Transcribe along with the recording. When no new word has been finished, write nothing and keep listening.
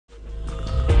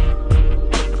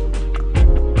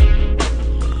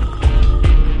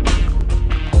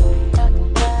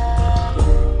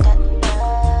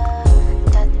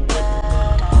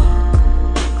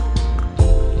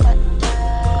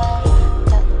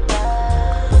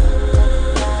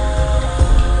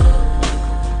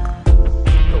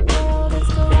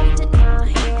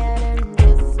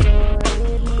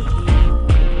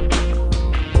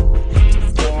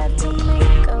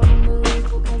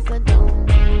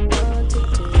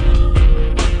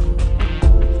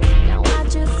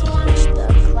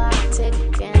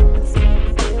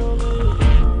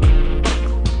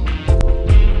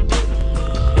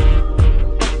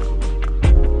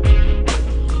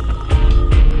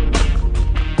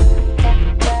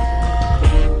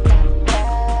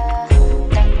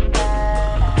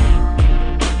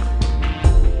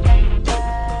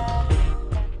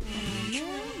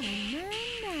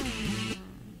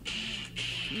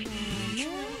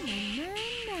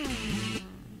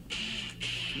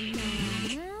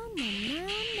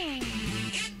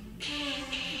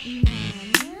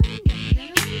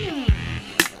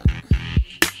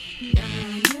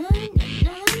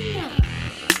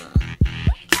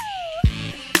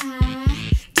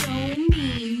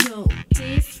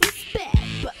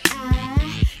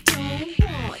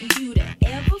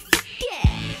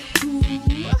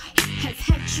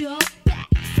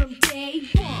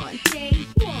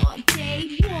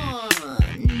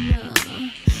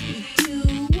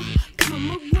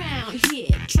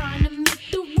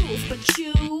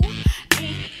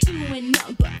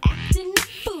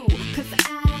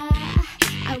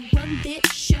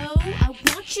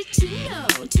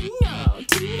to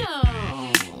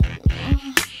know.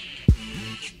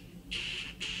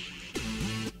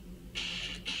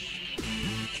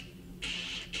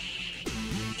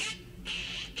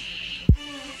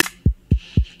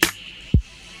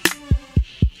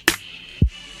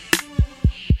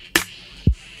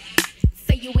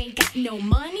 Say you ain't got no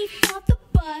money for the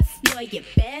bus, well you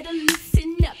better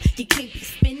listen up. You can't be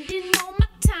spending all my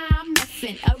time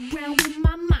messing around with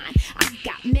my mind. I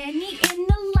got many in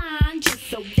the line just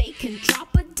so they can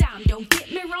drop a dime. Don't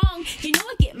get me wrong, you know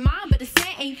I get mine, but if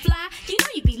that ain't fly, you know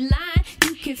you be lying.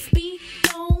 You can speak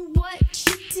on what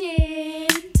you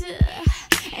did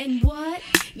and what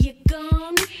you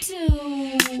gonna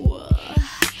do,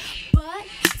 but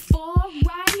for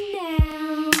right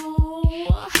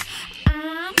now,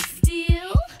 I'm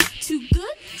still too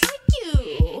good for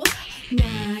you.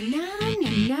 Na na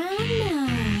na na na,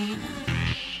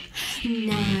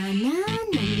 na na na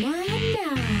na na,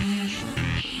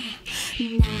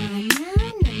 na